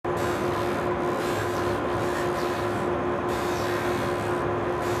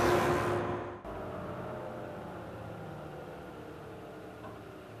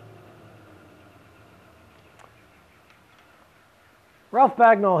Ralph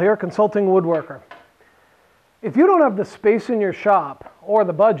Bagnall here, consulting woodworker. If you don't have the space in your shop or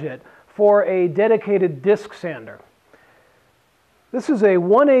the budget for a dedicated disc sander, this is a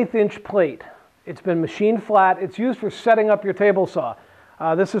 1/8 inch plate. It's been machined flat. It's used for setting up your table saw.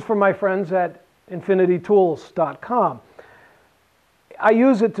 This is from my friends at infinitytools.com. I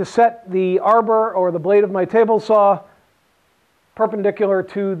use it to set the arbor or the blade of my table saw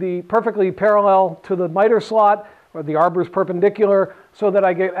perfectly parallel to the miter slot, or the arbor is perpendicular, so that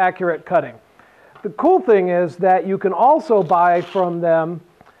I get accurate cutting. The cool thing is that you can also buy from them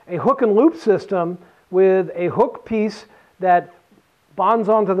a hook and loop system with a hook piece that bonds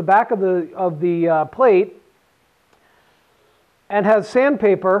onto the back of the plate and has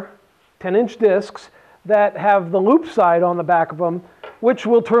sandpaper, 10-inch discs, that have the loop side on the back of them, which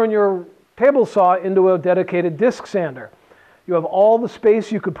will turn your table saw into a dedicated disc sander. You have all the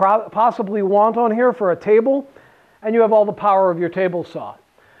space you could possibly want on here for a table, and you have all the power of your table saw.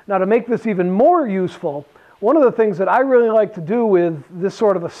 Now, to make this even more useful, one of the things that I really like to do with this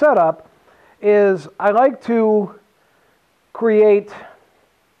sort of a setup is I like to create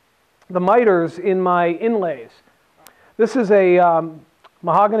the miters in my inlays. This is a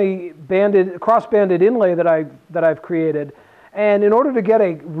mahogany cross-banded inlay that I've created, and in order to get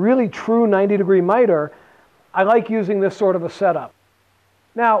a really true 90-degree miter, I like using this sort of a setup.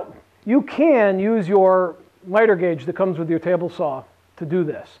 Now, you can use your miter gauge that comes with your table saw to do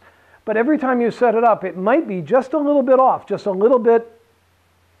this, but every time you set it up, it might be just a little bit off, just a little bit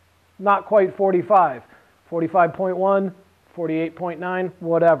not quite 45, 45.1, 48.9,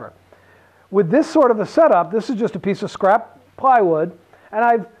 whatever. With this sort of a setup, this is just a piece of scrap plywood, and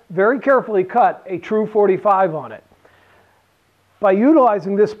I've very carefully cut a true 45 on it. By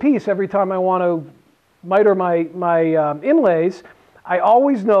utilizing this piece every time I want to miter my inlays, I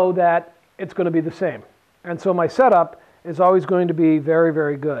always know that it's going to be the same. And so my setup is always going to be very,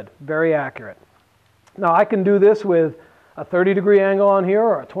 very good, very accurate. Now, I can do this with a 30-degree angle on here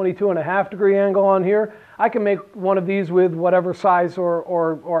or a 22.5-degree angle on here. I can make one of these with whatever size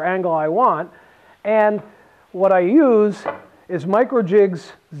or angle I want. And what I use is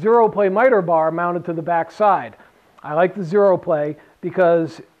Microjig's zero-play miter bar mounted to the back side. I like the zero-play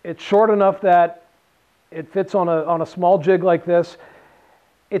because it's short enough that it fits on a small jig like this.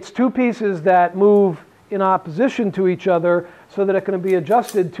 It's two pieces that move in opposition to each other so that it can be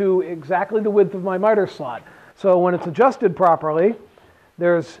adjusted to exactly the width of my miter slot. So when it's adjusted properly,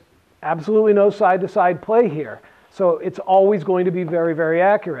 there's absolutely no side-to-side play here. So it's always going to be very, very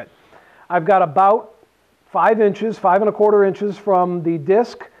accurate. I've got about 5 inches, 5¼ inches from the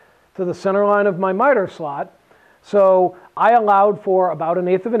disc to the center line of my miter slot. So I allowed for about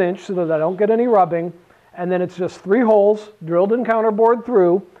 1/8 inch so that I don't get any rubbing. And then it's just 3 holes drilled and counterbored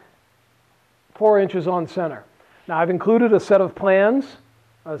through, 4 inches on center. Now, I've included a set of plans,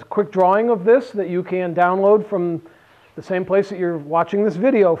 a quick drawing of this that you can download from the same place that you're watching this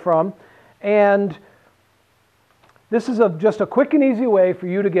video from. And this is just a quick and easy way for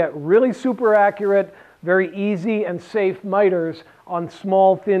you to get really super accurate, very easy and safe miters on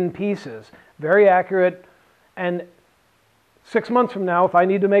small, thin pieces. Very accurate. And 6 months from now, if I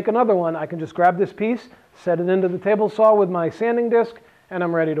need to make another one, I can just grab this piece, set it into the table saw with my sanding disc, and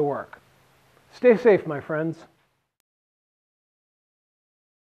I'm ready to work. Stay safe, my friends.